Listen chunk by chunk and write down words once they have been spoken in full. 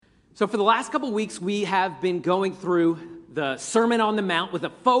So for the last couple of weeks, we have been going through the Sermon on the Mount with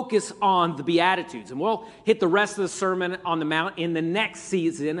a focus on the Beatitudes. And we'll hit the rest of the Sermon on the Mount in the next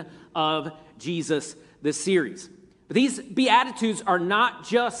season of Jesus, the series. But these Beatitudes are not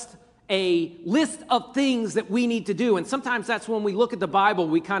just a list of things that we need to do. And sometimes that's when we look at the Bible,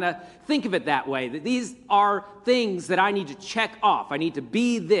 we kind of think of it that way, that these are things that I need to check off. I need to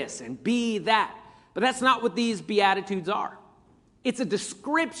be this and be that. But that's not what these Beatitudes are. It's a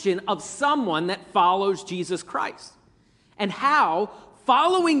description of someone that follows Jesus Christ and how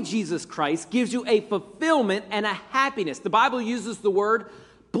following Jesus Christ gives you a fulfillment and a happiness. The Bible uses the word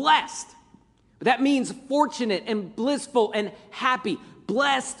blessed. That means fortunate and blissful and happy.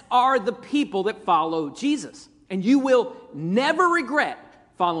 Blessed are the people that follow Jesus. And you will never regret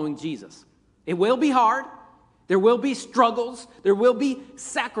following Jesus. It will be hard. There will be struggles. There will be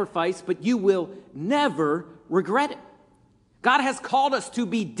sacrifice, but you will never regret it. God has called us to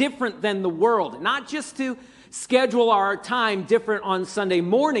be different than the world, not just to schedule our time different on Sunday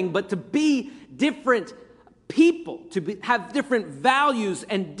morning, but to be different people, to have different values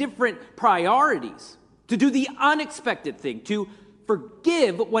and different priorities, to do the unexpected thing, to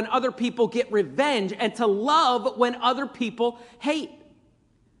forgive when other people get revenge, and to love when other people hate.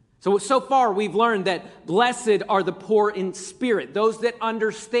 So far we've learned that blessed are the poor in spirit, those that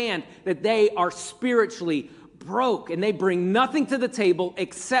understand that they are spiritually broke and they bring nothing to the table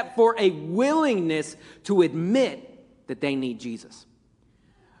except for a willingness to admit that they need Jesus.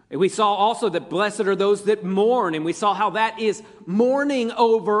 And we saw also that blessed are those that mourn, and we saw how that is mourning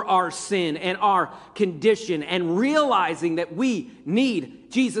over our sin and our condition and realizing that we need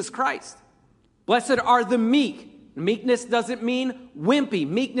Jesus Christ. Blessed are the meek. Meekness doesn't mean wimpy.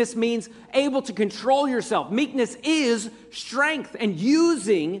 Meekness means able to control yourself. Meekness is strength and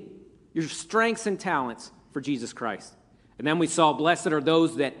using your strengths and talents for Jesus Christ. And then we saw blessed are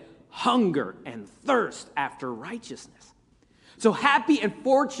those that hunger and thirst after righteousness. So happy and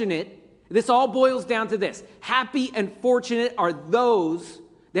fortunate, this all boils down to this. Happy and fortunate are those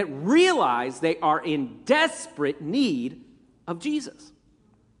that realize they are in desperate need of Jesus.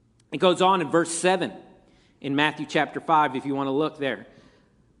 It goes on in verse 7 in Matthew chapter 5, if you want to look there.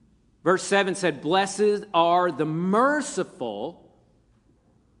 Verse 7 said, blessed are the merciful.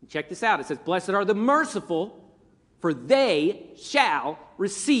 Check this out. It says, blessed are the merciful, for they shall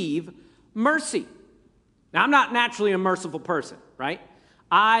receive mercy. Now, I'm not naturally a merciful person, right?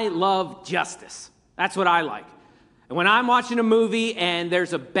 I love justice. That's what I like. And when I'm watching a movie and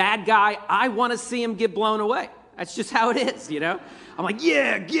there's a bad guy, I want to see him get blown away. That's just how it is, you know? I'm like,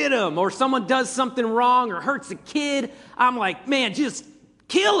 yeah, get him. Or someone does something wrong or hurts a kid. I'm like, man, just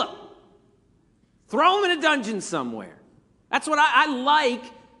kill him. Throw him in a dungeon somewhere. That's what I like.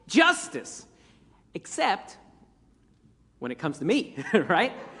 Justice, except when it comes to me,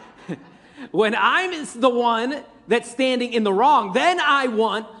 right? When I'm the one that's standing in the wrong, then I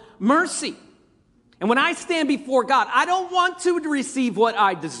want mercy. And when I stand before God, I don't want to receive what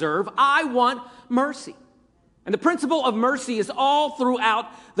I deserve. I want mercy. And the principle of mercy is all throughout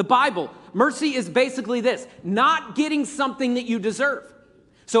the Bible. Mercy is basically this: not getting something that you deserve.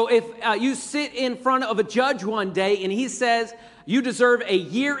 So if you sit in front of a judge one day and he says, you deserve a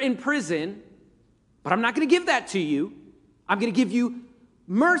year in prison, but I'm not going to give that to you. I'm going to give you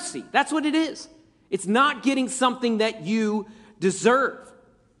mercy. That's what it is. It's not getting something that you deserve.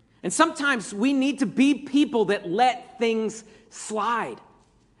 And sometimes we need to be people that let things slide.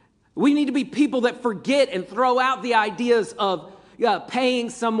 We need to be people that forget and throw out the ideas of paying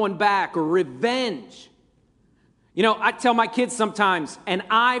someone back or revenge. You know, I tell my kids sometimes, an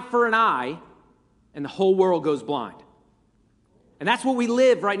eye for an eye, and the whole world goes blind. And that's what we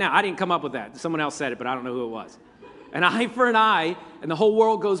live right now. I didn't come up with that. Someone else said it, but I don't know who it was. An eye for an eye, and the whole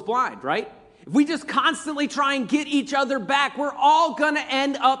world goes blind, right? If we just constantly try and get each other back, we're all going to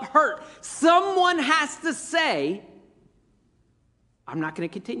end up hurt. Someone has to say, I'm not going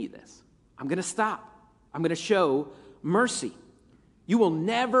to continue this. I'm going to stop. I'm going to show mercy. You will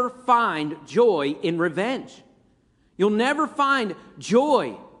never find joy in revenge. You'll never find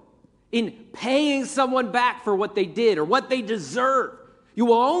joy in paying someone back for what they did or what they deserve. You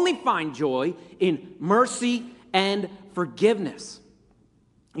will only find joy in mercy and forgiveness.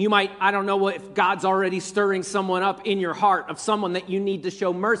 You might, I don't know if God's already stirring someone up in your heart of someone that you need to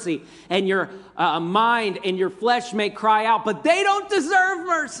show mercy, and your mind and your flesh may cry out, but they don't deserve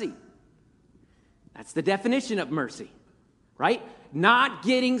mercy. That's the definition of mercy, right? Not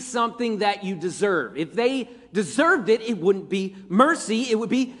getting something that you deserve. If they deserved it, it wouldn't be mercy, it would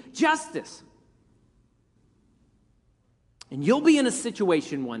be justice. And you'll be in a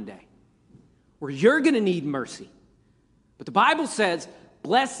situation one day where you're going to need mercy. But the Bible says,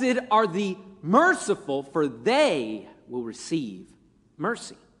 blessed are the merciful, for they will receive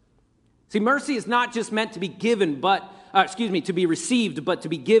mercy. See, mercy is not just meant to be given, to be received, but to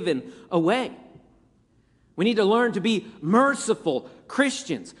be given away. We need to learn to be merciful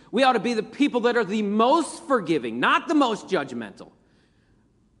Christians. We ought to be the people that are the most forgiving, not the most judgmental.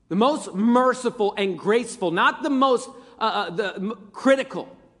 The most merciful and graceful, not the most critical.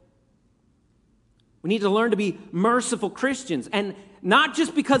 We need to learn to be merciful Christians. And not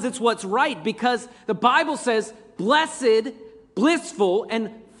just because it's what's right, because the Bible says, blessed, blissful, and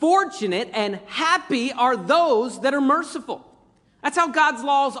fortunate and happy are those that are merciful. That's how God's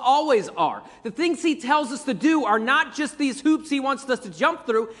laws always are. The things he tells us to do are not just these hoops he wants us to jump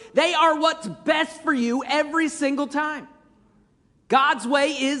through. They are what's best for you every single time. God's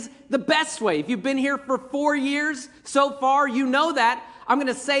way is the best way. If you've been here for 4 years so far, you know that. I'm going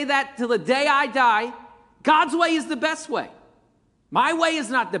to say that till the day I die. God's way is the best way. My way is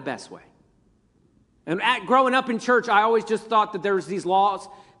not the best way. And growing up in church, I always just thought that there was these laws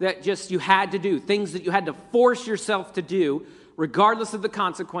that just you had to do, things that you had to force yourself to do, regardless of the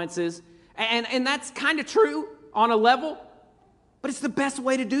consequences. And that's kind of true on a level, but it's the best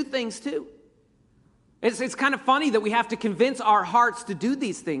way to do things too. It's kind of funny that we have to convince our hearts to do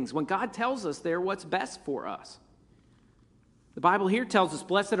these things when God tells us they're what's best for us. The Bible here tells us,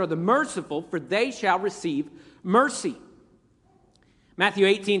 blessed are the merciful, for they shall receive mercy. Matthew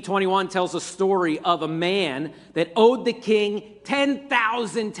 18:21 tells a story of a man that owed the king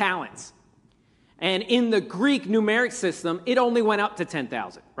 10,000 talents. And in the Greek numeric system, it only went up to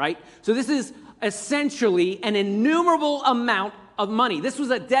 10,000, right? So this is essentially an innumerable amount of money. This was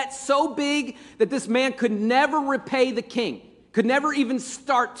a debt so big that this man could never repay the king, could never even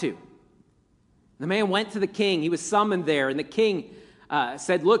start to. The man went to the king. He was summoned there, and the king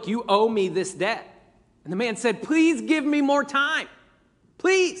said, look, you owe me this debt. And the man said, please give me more time.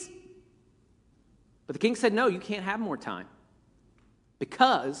 Please. But the king said, no, you can't have more time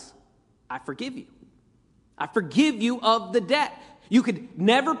because I forgive you. I forgive you of the debt. You could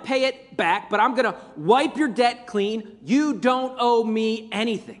never pay it back, but I'm going to wipe your debt clean. You don't owe me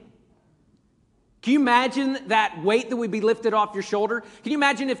anything. Can you imagine that weight that would be lifted off your shoulder? Can you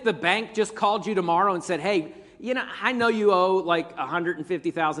imagine if the bank just called you tomorrow and said, hey, I know you owe like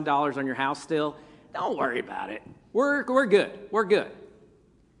 $150,000 on your house still. Don't worry about it. We're good. We're good.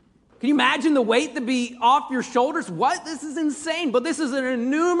 Can you imagine the weight to be off your shoulders? What? This is insane, but this is an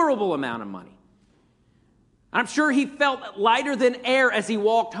innumerable amount of money. I'm sure he felt lighter than air as he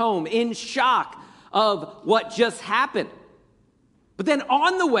walked home in shock of what just happened. But then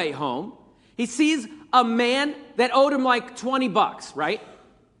on the way home, he sees a man that owed him like $20, right?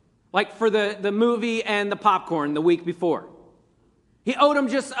 Like for the movie and the popcorn the week before. He owed him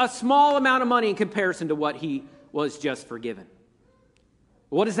just a small amount of money in comparison to what he was just forgiven.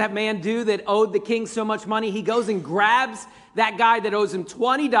 What does that man do that owed the king so much money? He goes and grabs that guy that owes him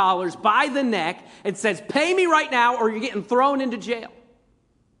 $20 by the neck and says, pay me right now or you're getting thrown into jail.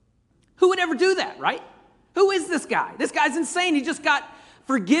 Who would ever do that, right? Who is this guy? This guy's insane. He just got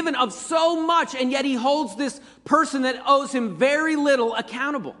forgiven of so much, and yet he holds this person that owes him very little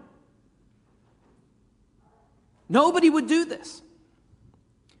accountable. Nobody would do this.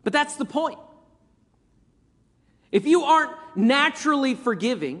 But that's the point. If you aren't naturally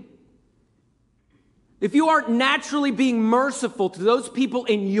forgiving, if you aren't naturally being merciful to those people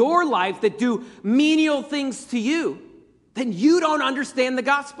in your life that do menial things to you, then you don't understand the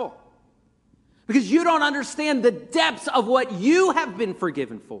gospel. Because you don't understand the depths of what you have been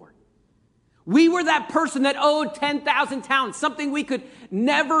forgiven for. We were that person that owed 10,000 talents, something we could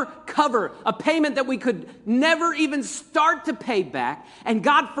never cover, a payment that we could never even start to pay back. And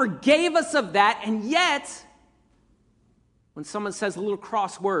God forgave us of that, and yet, when someone says a little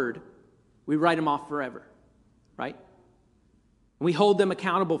cross word, we write them off forever, right? And we hold them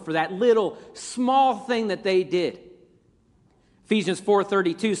accountable for that little small thing that they did. Ephesians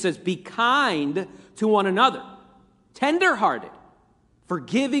 4:32 says, be kind to one another, tender-hearted,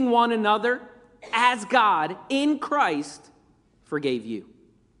 forgiving one another as God in Christ forgave you.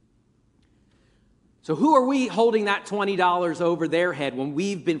 So who are we holding that $20 over their head when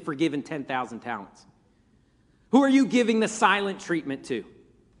we've been forgiven 10,000 talents? Who are you giving the silent treatment to?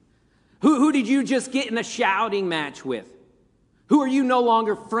 Who did you just get in a shouting match with? Who are you no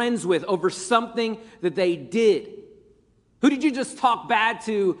longer friends with over something that they did? Who did you just talk bad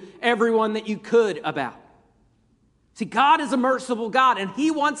to everyone that you could about? See, God is a merciful God, and he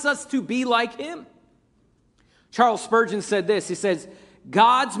wants us to be like him. Charles Spurgeon said this. He says,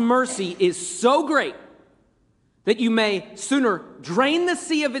 God's mercy is so great that you may sooner drain the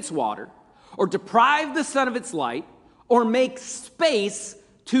sea of its water or deprive the sun of its light, or make space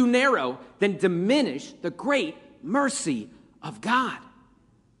too narrow than diminish the great mercy of God.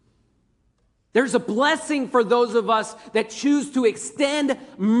 There's a blessing for those of us that choose to extend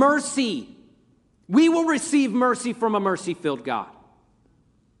mercy. We will receive mercy from a mercy-filled God.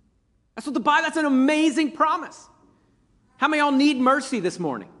 That's what the Bible, that's an amazing promise. How many of y'all need mercy this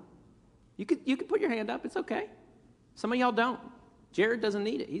morning? You could put your hand up, it's okay. Some of y'all don't. Jared doesn't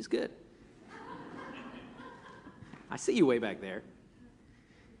need it, he's good. I see you way back there.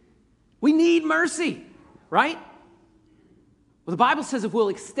 We need mercy, right? Well, the Bible says if we'll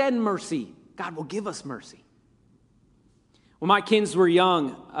extend mercy, God will give us mercy. When my kids were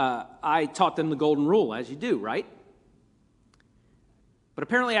young, I taught them the golden rule, as you do, right? But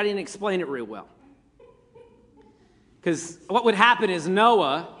apparently I didn't explain it real well. Because what would happen is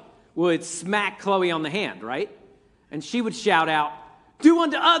Noah would smack Chloe on the hand, right? And she would shout out, "Do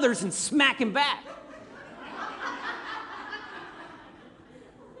unto others," and smack him back.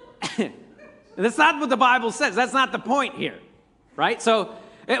 And that's not what the Bible says. That's not the point here, right? So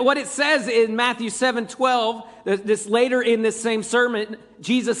what it says in Matthew 7:12, this later in this same sermon,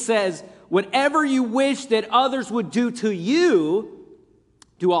 Jesus says, "Whatever you wish that others would do to you,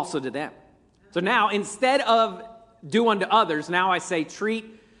 do also to them." So now, instead of do unto others, now I say treat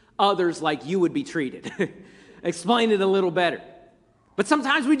others like you would be treated. Explain it a little better. But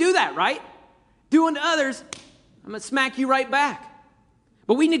sometimes we do that, right? Do unto others, I'm going to smack you right back.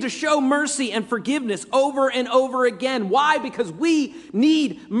 But we need to show mercy and forgiveness over and over again. Why? Because we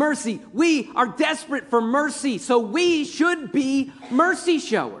need mercy. We are desperate for mercy, so we should be mercy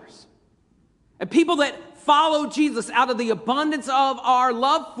showers. And people that follow Jesus out of the abundance of our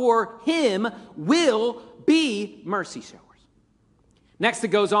love for him will be mercy showers. Next, it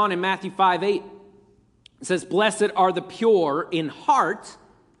goes on in Matthew 5:8. It says, "Blessed are the pure in heart,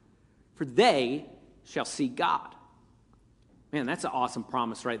 for they shall see God." Man, that's an awesome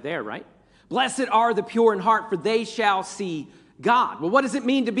promise right there, right? Blessed are the pure in heart, for they shall see God. Well, what does it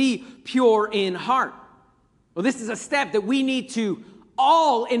mean to be pure in heart? Well, this is a step that we need to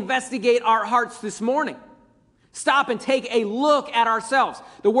all investigate our hearts this morning. Stop and take a look at ourselves.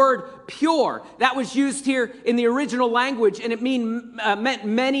 The word pure, that was used here in the original language, and it meant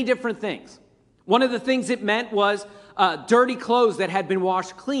many different things. One of the things it meant was dirty clothes that had been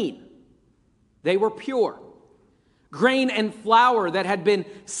washed clean. They were pure. Grain and flour that had been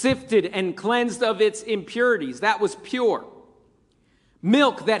sifted and cleansed of its impurities, that was pure.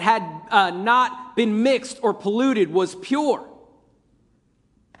 Milk that had not been mixed or polluted was pure.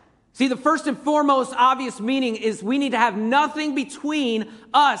 See, the first and foremost obvious meaning is we need to have nothing between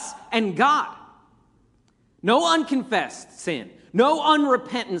us and God. No unconfessed sin, no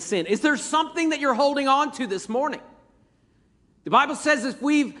unrepentant sin. Is there something that you're holding on to this morning? The Bible says if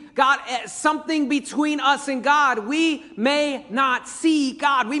we've got something between us and God, we may not see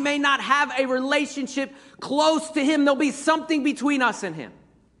God. We may not have a relationship close to him. There'll be something between us and him.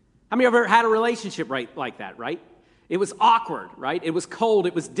 How many of you ever had a relationship like that, right? It was awkward, right? It was cold.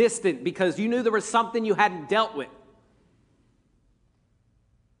 It was distant because you knew there was something you hadn't dealt with.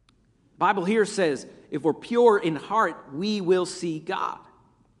 The Bible here says if we're pure in heart, we will see God.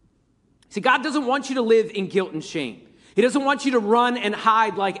 See, God doesn't want you to live in guilt and shame. He doesn't want you to run and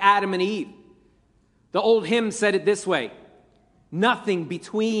hide like Adam and Eve. The old hymn said it this way: "Nothing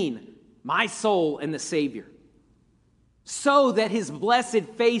between my soul and the Savior, so that his blessed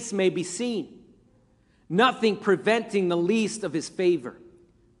face may be seen. Nothing preventing the least of his favor.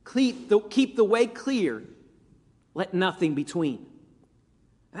 Keep the way clear, let nothing between."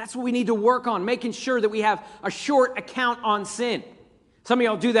 And that's what we need to work on, making sure that we have a short account on sin. Some of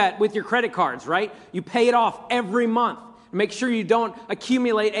y'all do that with your credit cards, right? You pay it off every month. Make sure you don't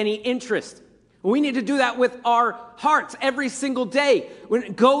accumulate any interest. We need to do that with our hearts every single day. We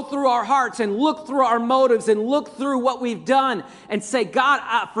go through our hearts and look through our motives and look through what we've done and say,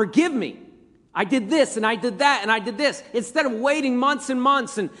 "God, forgive me. I did this and I did that and I did this." Instead of waiting months and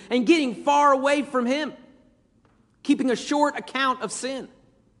months and getting far away from him. Keeping a short account of sin.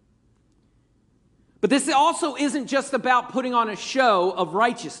 But this also isn't just about putting on a show of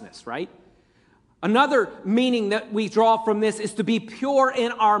righteousness, right? Another meaning that we draw from this is to be pure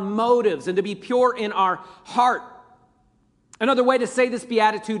in our motives and to be pure in our heart. Another way to say this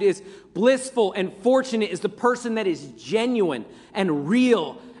beatitude is blissful and fortunate is the person that is genuine and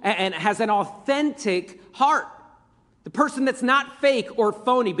real and has an authentic heart. The person that's not fake or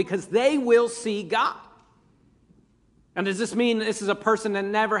phony, because they will see God. And does this mean this is a person that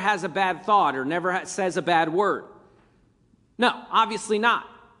never has a bad thought or never says a bad word? No, obviously not.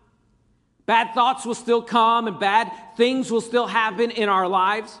 Bad thoughts will still come and bad things will still happen in our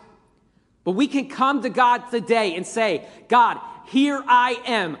lives. But we can come to God today and say, God, here I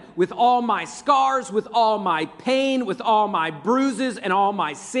am with all my scars, with all my pain, with all my bruises and all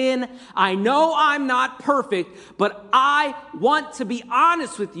my sin. I know I'm not perfect, but I want to be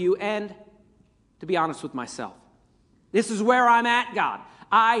honest with you and to be honest with myself. This is where I'm at, God.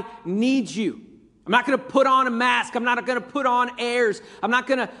 I need you. I'm not going to put on a mask. I'm not going to put on airs. I'm not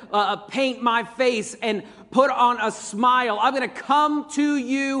going to paint my face and put on a smile. I'm going to come to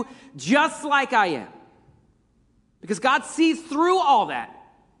you just like I am. Because God sees through all that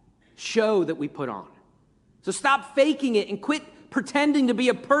show that we put on. So stop faking it and quit pretending to be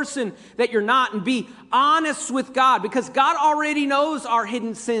a person that you're not, and be honest with God, because God already knows our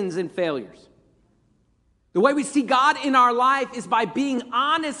hidden sins and failures. The way we see God in our life is by being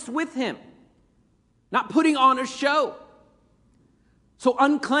honest with him, not putting on a show. So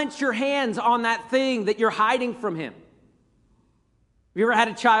unclench your hands on that thing that you're hiding from him. Have you ever had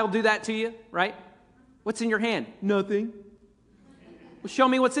a child do that to you, right? What's in your hand? Nothing. Well, show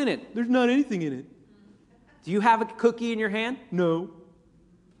me what's in it. There's not anything in it. Do you have a cookie in your hand? No.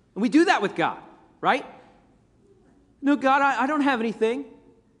 And we do that with God, right? No, God, I don't have anything.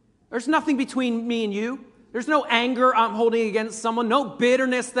 There's nothing between me and you. There's no anger I'm holding against someone, no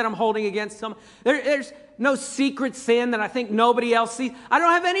bitterness that I'm holding against someone. There's no secret sin that I think nobody else sees. I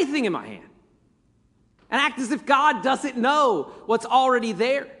don't have anything in my hand. And act as if God doesn't know what's already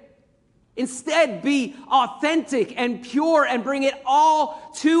there. Instead, be authentic and pure and bring it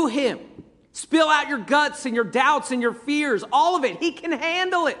all to him. Spill out your guts and your doubts and your fears, all of it. He can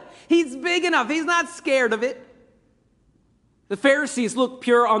handle it. He's big enough. He's not scared of it. The Pharisees looked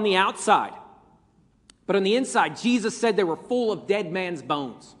pure on the outside, but on the inside, Jesus said they were full of dead man's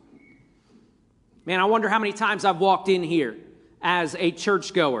bones. Man, I wonder how many times I've walked in here as a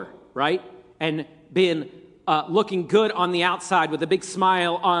churchgoer, right? And been looking good on the outside with a big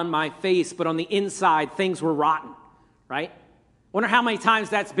smile on my face, but on the inside, things were rotten, right? Wonder how many times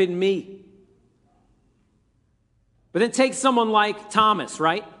that's been me. But then take someone like Thomas,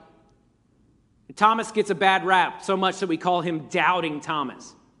 right? Thomas gets a bad rap, so much that we call him Doubting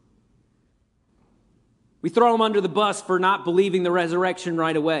Thomas. We throw him under the bus for not believing the resurrection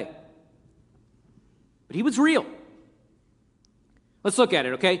right away. But he was real. Let's look at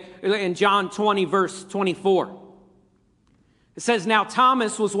it, okay? In John 20, verse 24. It says, "Now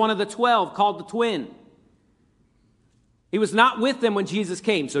Thomas was one of the 12, called the twin. He was not with them when Jesus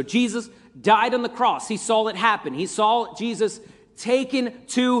came." So Jesus died on the cross. He saw it happen. He saw Jesus taken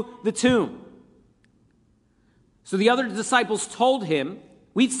to the tomb. So the other disciples told him,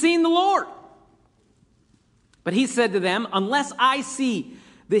 "We've seen the Lord." But he said to them, "Unless I see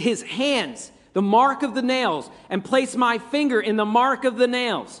his hands, the mark of the nails, and place my finger in the mark of the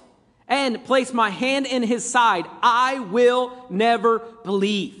nails, and place my hand in his side, I will never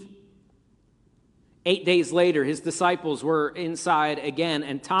believe." 8 days later, his disciples were inside again,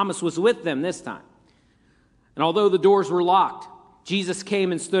 and Thomas was with them this time. And although the doors were locked, Jesus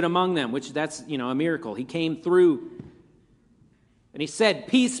came and stood among them, which that's, a miracle. He came through, and he said,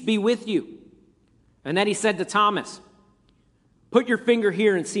 "Peace be with you." And then he said to Thomas, "Put your finger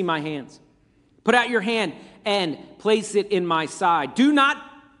here and see my hands. Put out your hand and place it in my side. Do not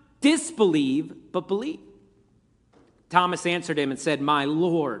disbelieve, but believe." Thomas answered him and said, "My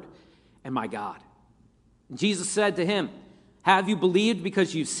Lord and my God." And Jesus said to him, "Have you believed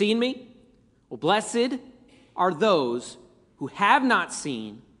because you've seen me? Well, blessed are those who have not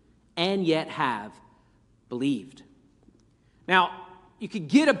seen and yet have believed." Now, you could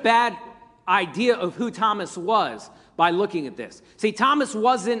get a bad idea of who Thomas was by looking at this. See, Thomas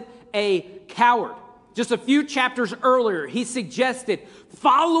wasn't a coward. Just a few chapters earlier, he suggested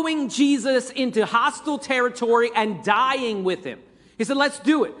following Jesus into hostile territory and dying with him. He said, "Let's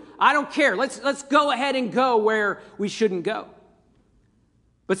do it. I don't care. Let's go ahead and go where we shouldn't go."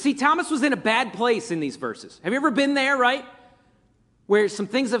 But see, Thomas was in a bad place in these verses. Have you ever been there, right? Where some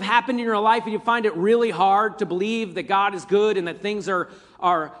things have happened in your life and you find it really hard to believe that God is good and that things are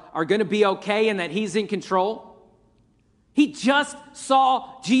going to be okay and that he's in control. He just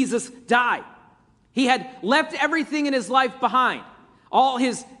saw Jesus die. He had left everything in his life behind, all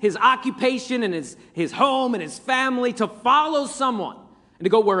his occupation and his home and his family, to follow someone and to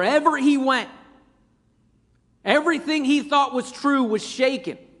go wherever he went. Everything he thought was true was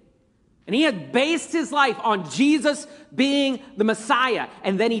shaken. And he had based his life on Jesus being the Messiah,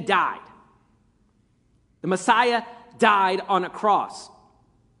 and then he died. The Messiah died on a cross.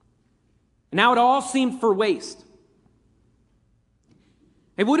 And now it all seemed for waste.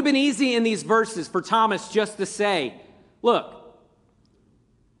 It would have been easy in these verses for Thomas just to say, "Look,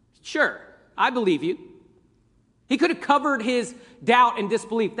 sure, I believe you. He could have covered his doubt and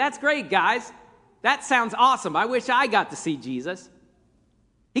disbelief. That's great, guys. That sounds awesome. I wish I got to see Jesus.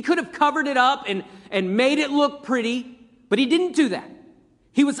 He could have covered it up and made it look pretty, but he didn't do that.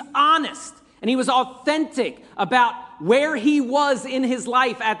 He was honest and he was authentic about where he was in his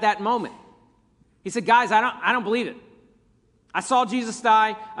life at that moment. He said, guys, I don't believe it. I saw Jesus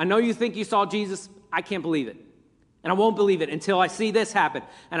die. I know you think you saw Jesus. I can't believe it. And I won't believe it until I see this happen.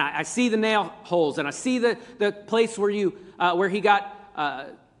 And I see the nail holes, and I see the place where he got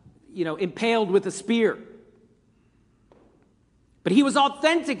impaled with a spear. But he was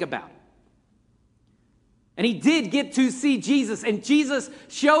authentic about it. And he did get to see Jesus, and Jesus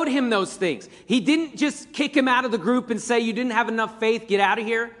showed him those things. He didn't just kick him out of the group and say, you didn't have enough faith, get out of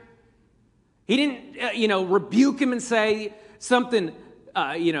here. He didn't, rebuke him and say something,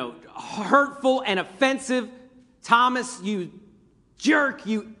 hurtful and offensive. Thomas, you jerk,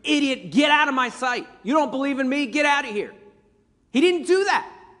 you idiot, get out of my sight. You don't believe in me? Get out of here. He didn't do that.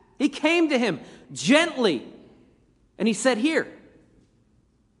 He came to him gently, and he said, here,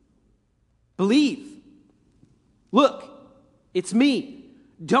 believe. Look, it's me.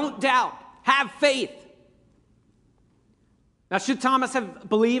 Don't doubt. Have faith. Now, should Thomas have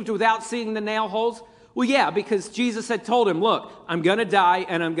believed without seeing the nail holes? Well, yeah, because Jesus had told him, look, I'm going to die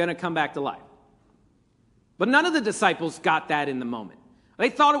and I'm going to come back to life. But none of the disciples got that in the moment. They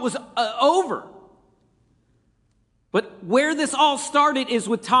thought it was over. But where this all started is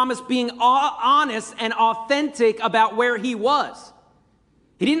with Thomas being honest and authentic about where he was.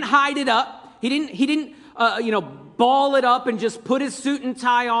 He didn't hide it up. He didn't ball it up and just put his suit and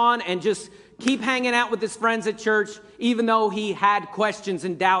tie on and just keep hanging out with his friends at church, even though he had questions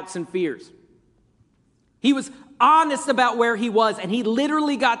and doubts and fears. He was honest about where he was, and he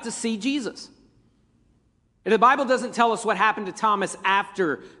literally got to see Jesus. And the Bible doesn't tell us what happened to Thomas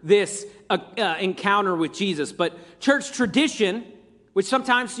after this encounter with Jesus, but church tradition, which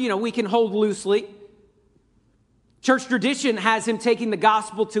sometimes, we can hold loosely, church tradition has him taking the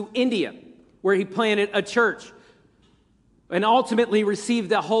gospel to India, where he planted a church and ultimately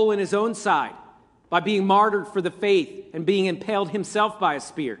received a hole in his own side by being martyred for the faith and being impaled himself by a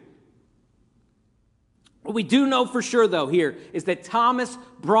spear. What we do know for sure, though, here is that Thomas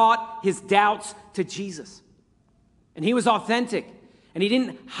brought his doubts to Jesus. And he was authentic, and he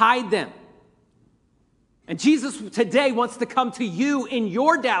didn't hide them. And Jesus today wants to come to you in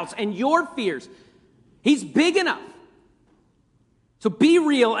your doubts and your fears. He's big enough. So be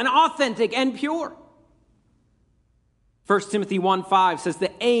real and authentic and pure. 1 Timothy 1:5 says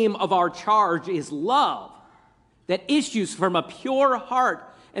the aim of our charge is love that issues from a pure heart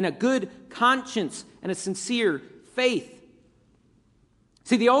and a good conscience and a sincere faith.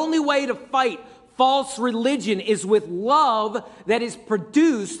 See, the only way to fight false religion is with love that is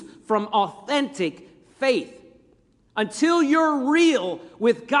produced from authentic faith. Until you're real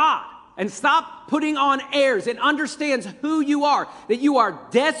with God and stop putting on airs and understands who you are, that you are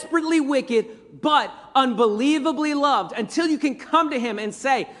desperately wicked but unbelievably loved, until you can come to him and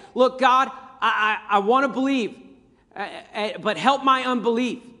say, look, God, I want to believe, but help my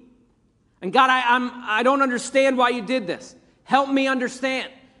unbelief. And God, I don't understand why you did this. Help me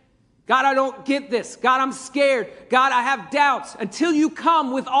understand. God, I don't get this. God, I'm scared. God, I have doubts. Until you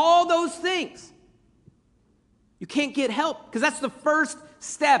come with all those things, you can't get help, because that's the first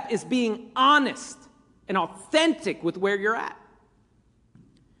step, is being honest and authentic with where you're at.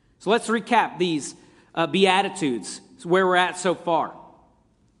 So let's recap these Beatitudes, where we're at so far.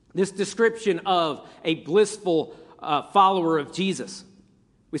 This description of a blissful follower of Jesus.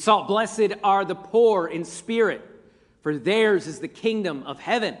 We saw, blessed are the poor in spirit, for theirs is the kingdom of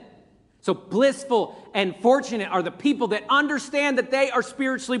heaven. So blissful and fortunate are the people that understand that they are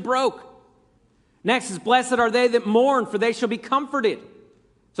spiritually broke. Next is, blessed are they that mourn, for they shall be comforted.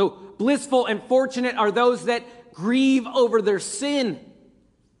 So blissful and fortunate are those that grieve over their sin.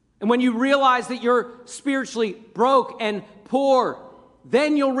 And when you realize that you're spiritually broke and poor,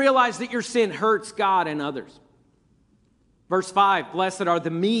 then you'll realize that your sin hurts God and others. Verse 5, blessed are the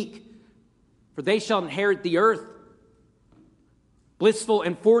meek, for they shall inherit the earth. Blissful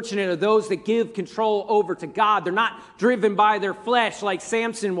and fortunate are those that give control over to God. They're not driven by their flesh like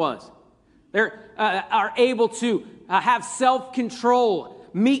Samson was. They are able to have self-control.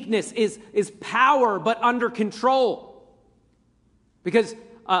 Meekness is power, but under control. Because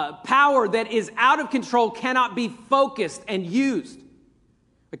power that is out of control cannot be focused and used.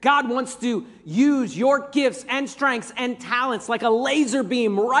 But God wants to use your gifts and strengths and talents like a laser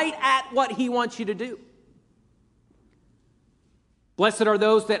beam right at what he wants you to do. Blessed are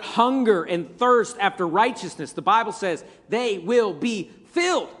those that hunger and thirst after righteousness. The Bible says they will be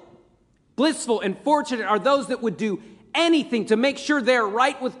filled. Blissful and fortunate are those that would do anything to make sure they're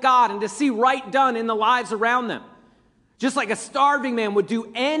right with God and to see right done in the lives around them. Just like a starving man would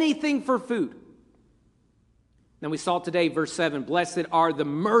do anything for food. Then we saw today, verse 7, blessed are the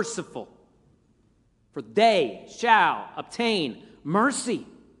merciful, for they shall obtain mercy.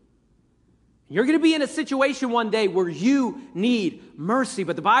 You're going to be in a situation one day where you need mercy,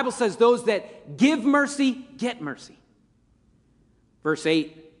 but the Bible says those that give mercy, get mercy. Verse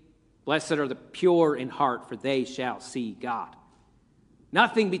 8, blessed are the pure in heart, for they shall see God.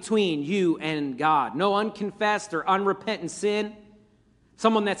 Nothing between you and God. No unconfessed or unrepentant sin.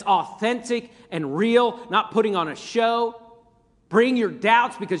 Someone that's authentic and real, not putting on a show. Bring your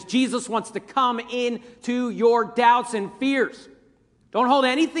doubts because Jesus wants to come into your doubts and fears. Don't hold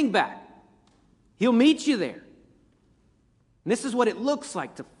anything back. He'll meet you there. And this is what it looks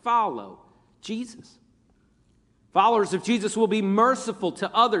like to follow Jesus. Followers of Jesus will be merciful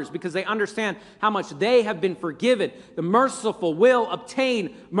to others because they understand how much they have been forgiven. The merciful will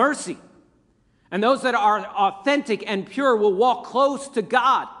obtain mercy. And those that are authentic and pure will walk close to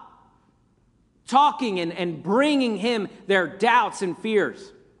God, talking and bringing Him their doubts and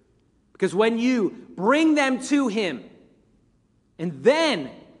fears. Because when you bring them to Him, and then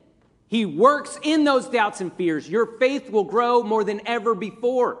He works in those doubts and fears, your faith will grow more than ever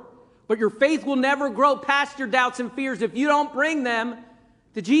before. But your faith will never grow past your doubts and fears if you don't bring them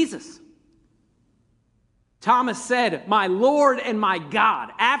to Jesus. Thomas said, my Lord and my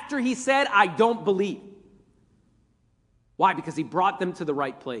God. After he said, I don't believe. Why? Because he brought them to the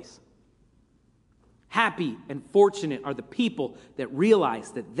right place. Happy and fortunate are the people that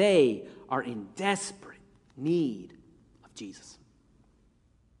realize that they are in desperate need of Jesus.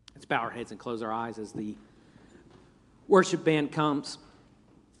 Let's bow our heads and close our eyes as the worship band comes.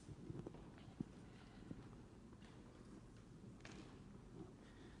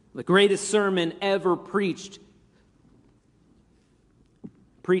 The greatest sermon ever preached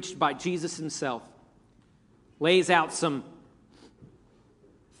by Jesus himself, lays out some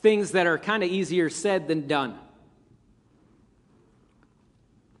things that are kind of easier said than done.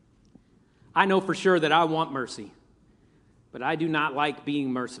 I know for sure that I want mercy, but I do not like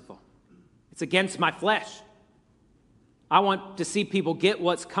being merciful. It's against my flesh. I want to see people get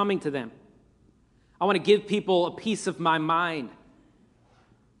what's coming to them. I want to give people a piece of my mind.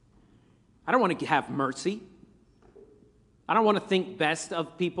 I don't want to have mercy. I don't want to think best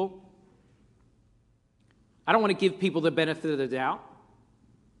of people. I don't want to give people the benefit of the doubt.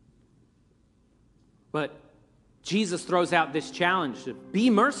 But Jesus throws out this challenge to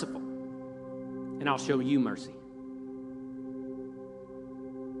be merciful, and I'll show you mercy.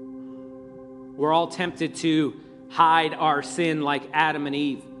 We're all tempted to hide our sin like Adam and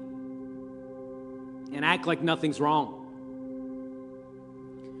Eve and act like nothing's wrong.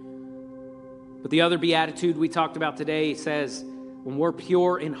 But the other beatitude we talked about today says, when we're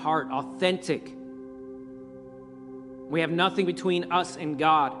pure in heart, authentic, we have nothing between us and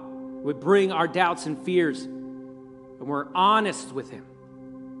God, we bring our doubts and fears, and we're honest with Him,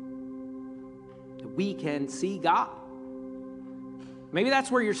 that we can see God. Maybe that's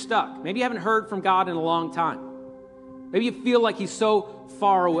where you're stuck. Maybe you haven't heard from God in a long time. Maybe you feel like He's so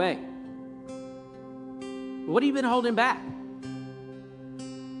far away. What have you been holding back?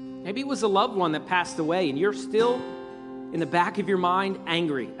 Maybe it was a loved one that passed away and you're still in the back of your mind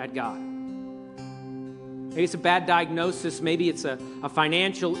angry at God. Maybe it's a bad diagnosis. Maybe it's a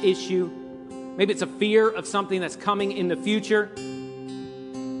financial issue. Maybe it's a fear of something that's coming in the future.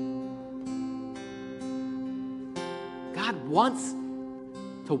 God wants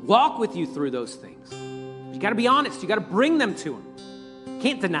to walk with you through those things. You got to be honest. You got to bring them to Him. You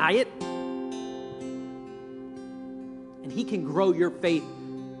can't deny it. And He can grow your faith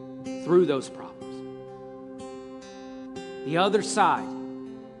through those problems. The other side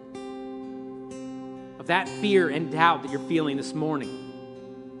of that fear and doubt that you're feeling this morning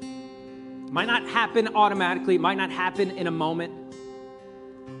might not happen automatically, it might not happen in a moment,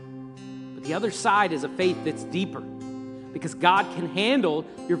 but the other side is a faith that's deeper because God can handle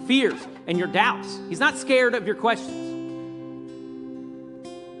your fears and your doubts. He's not scared of your questions.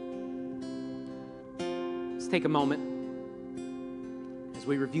 Let's take a moment as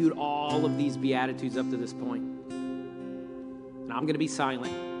we reviewed all of these Beatitudes up to this point. And I'm going to be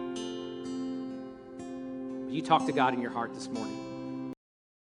silent. But you talk to God in your heart this morning.